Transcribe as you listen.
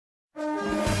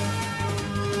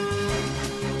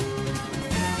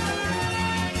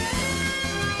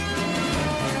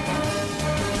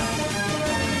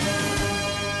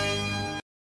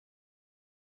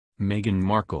Meghan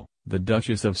Markle, the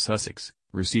Duchess of Sussex,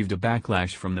 received a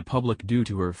backlash from the public due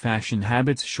to her fashion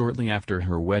habits shortly after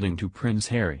her wedding to Prince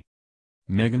Harry.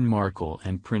 Meghan Markle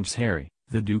and Prince Harry,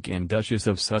 the Duke and Duchess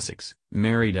of Sussex,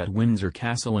 married at Windsor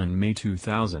Castle in May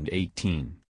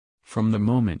 2018. From the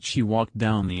moment she walked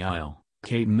down the aisle,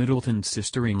 Kate Middleton's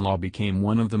sister-in-law became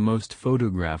one of the most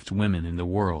photographed women in the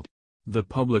world. The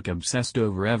public obsessed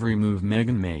over every move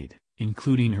Meghan made,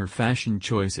 including her fashion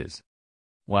choices.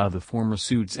 While the former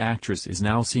Suits actress is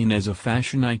now seen as a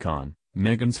fashion icon,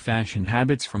 Meghan's fashion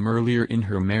habits from earlier in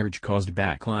her marriage caused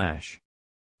backlash.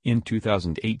 In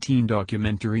 2018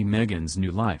 documentary Meghan's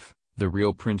New Life, The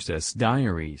Real Princess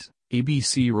Diaries,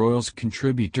 ABC Royals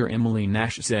contributor Emily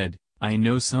Nash said, "I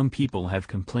know some people have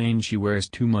complained she wears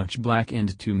too much black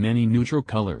and too many neutral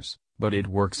colors, but it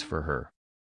works for her."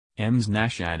 Ms.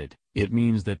 Nash added, "It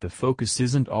means that the focus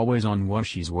isn't always on what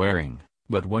she's wearing,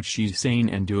 but what she's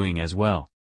saying and doing as well."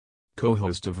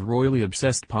 Co-host of Royally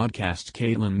Obsessed podcast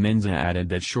Caitlin Menza added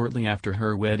that shortly after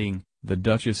her wedding, the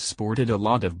Duchess sported a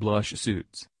lot of blush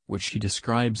suits, which she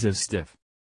describes as stiff.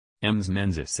 Ms.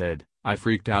 Menza said, "I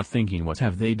freaked out thinking, what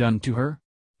have they done to her?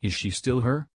 Is she still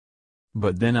her?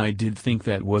 But then I did think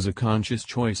that was a conscious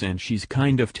choice, and she's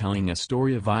kind of telling a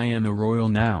story of I am a royal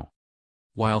now."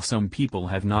 While some people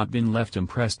have not been left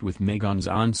impressed with Meghan's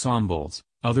ensembles,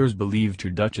 others believe her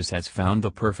Duchess has found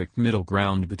the perfect middle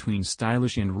ground between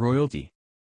stylish and royalty.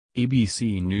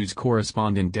 ABC News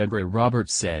correspondent Deborah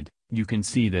Roberts said, "You can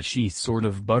see that she's sort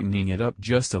of buttoning it up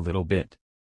just a little bit.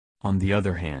 On the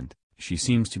other hand, she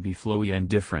seems to be flowy and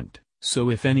different, so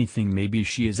if anything maybe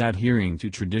she is adhering to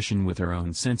tradition with her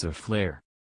own sense of flair."